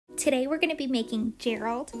Today we're going to be making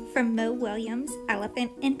Gerald from Mo Willems,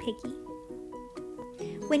 Elephant and Piggie.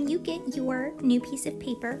 When you get your new piece of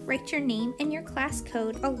paper, write your name and your class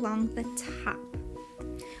code along the top.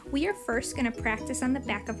 We are first going to practice on the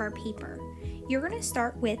back of our paper. You're going to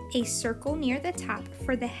start with a circle near the top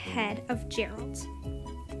for the head of Gerald.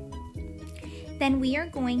 Then we are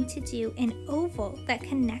going to do an oval that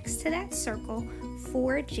connects to that circle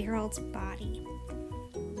for Gerald's body.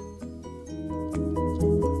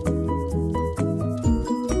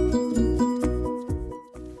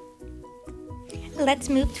 Let's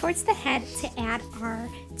move towards the head to add our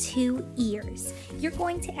two ears. You're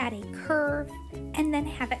going to add a curve and then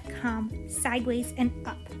have it come sideways and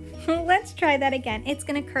up. Let's try that again. It's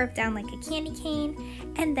going to curve down like a candy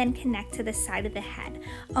cane and then connect to the side of the head,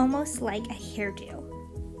 almost like a hairdo.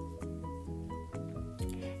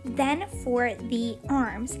 Then for the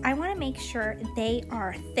arms, I want to make sure they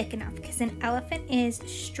are thick enough because an elephant is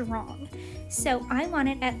strong. So I want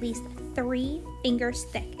it at least 3 fingers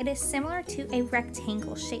thick. It is similar to a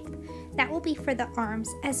rectangle shape. That will be for the arms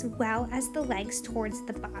as well as the legs towards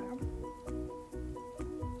the bottom.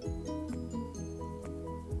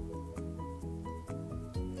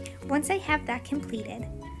 Once I have that completed,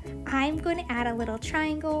 I'm going to add a little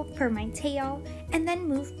triangle for my tail and then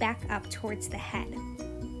move back up towards the head.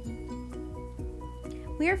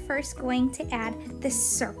 We are first going to add the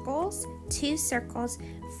circles, 2 circles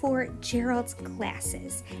for Gerald's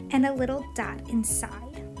glasses and a little dot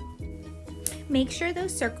inside. Make sure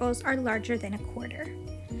those circles are larger than 1/4.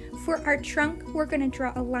 For our trunk, we're going to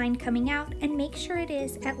draw a line coming out and make sure it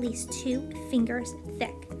is at least 2 fingers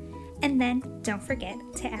thick. And then don't forget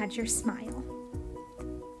to add your smile.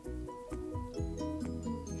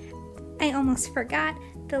 I almost forgot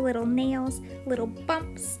the little nails, little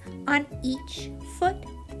bumps on each foot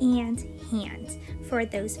and hand for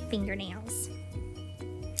those fingernails.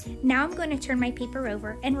 Now I'm going to turn my paper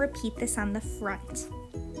over and repeat this on the front.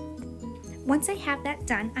 Once I have that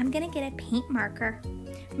done, I'm going to get a paint marker.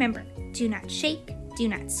 Remember, do not shake, do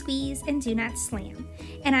not squeeze, and do not slam.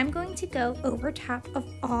 And I'm going to go over top of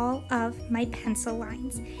all of my pencil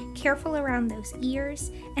lines. Careful around those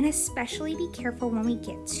ears, and especially be careful when we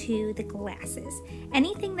get to the glasses.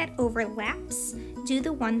 Anything that overlaps, do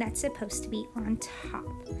the one that's supposed to be on top.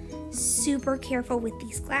 Super careful with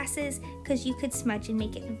these glasses because you could smudge and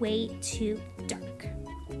make it way too dark.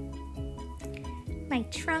 My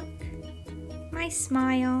trunk, my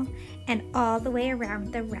smile, and all the way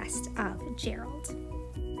around the rest of Gerald.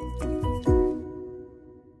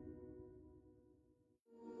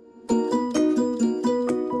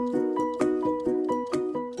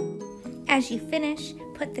 As you finish,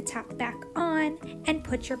 put the top back on and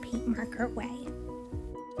put your paint marker away.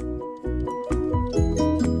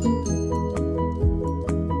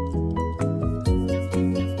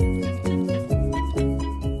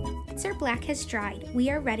 Once our black has dried, we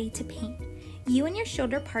are ready to paint. You and your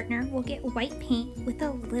shoulder partner will get white paint with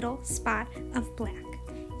a little spot of black.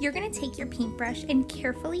 You're going to take your paintbrush and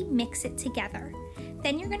carefully mix it together.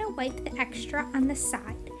 Then you're going to wipe the extra on the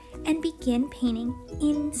side and begin painting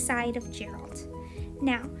inside of Gerald.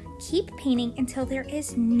 Now, keep painting until there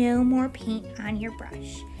is no more paint on your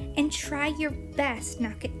brush and try your best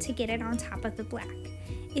not to get it on top of the black.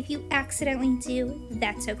 If you accidentally do,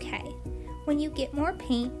 that's okay. When you get more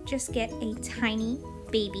paint, just get a tiny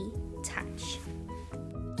baby touch.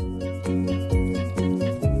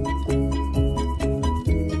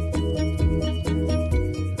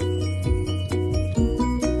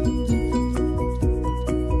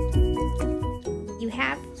 You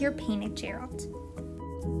have your painted Gerald.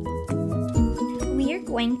 We are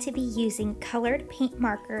going to be using colored paint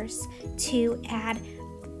markers to add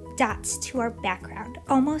dots to our background,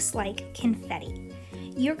 almost like confetti.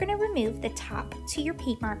 You're going to remove the top to your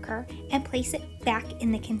paint marker and place it back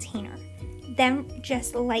in the container. Then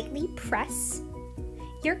just lightly press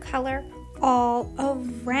your color all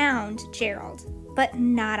around Gerald, but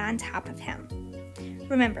not on top of him.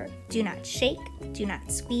 Remember, do not shake, do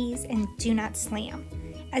not squeeze, and do not slam.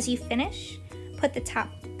 As you finish, put the top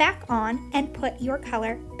back on and put your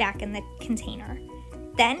color back in the container.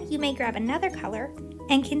 Then you may grab another color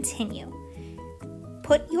and continue.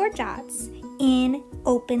 Put your dots in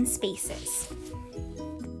open spaces.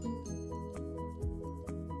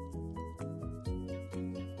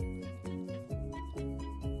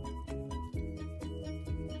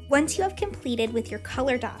 Once you have completed with your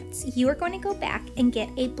color dots, you are going to go back and get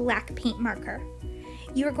a black paint marker.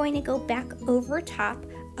 You are going to go back over top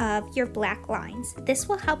of your black lines. This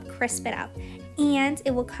will help crisp it up and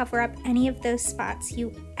it will cover up any of those spots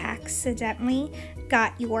you accidentally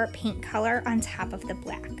got your paint color on top of the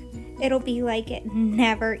black. It'll be like it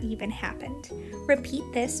never even happened. Repeat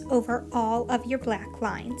this over all of your black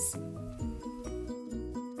lines.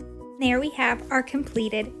 There we have our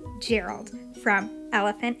completed Gerald from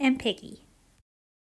Elephant and Piggie.